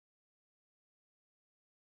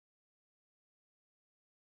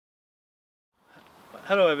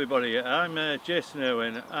Hello everybody, I'm Jason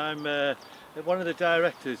Irwin. I'm one of the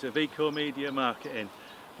directors of Eco Media Marketing.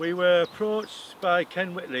 We were approached by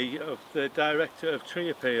Ken Whitley, the director of Tree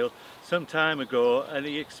Appeal, some time ago, and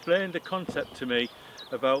he explained the concept to me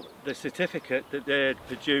about the certificate that they had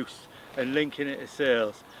produced and linking it to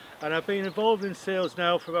sales. And I've been involved in sales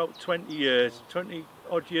now for about 20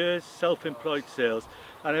 odd years, self-employed sales,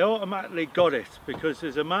 and I automatically got it because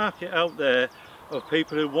there's a market out there of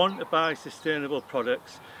people who want to buy sustainable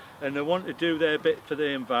products and they want to do their bit for the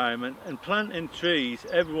environment. And planting trees,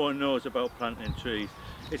 everyone knows about planting trees.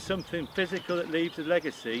 It's something physical that leaves a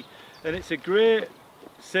legacy, and it's a great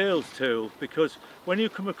sales tool because when you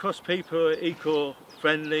come across people who are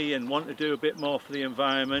eco-friendly and want to do a bit more for the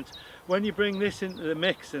environment, when you bring this into the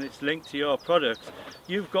mix and it's linked to your products,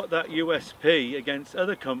 you've got that USP against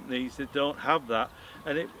other companies that don't have that.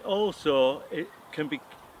 And it can be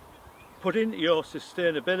put into your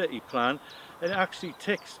sustainability plan, and it actually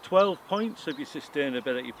ticks 12 points of your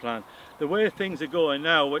sustainability plan. The way things are going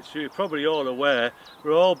now, which you're probably all aware,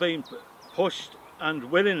 we're all being pushed and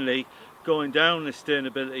willingly going down the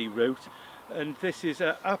sustainability route, and this is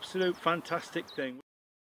an absolute fantastic thing.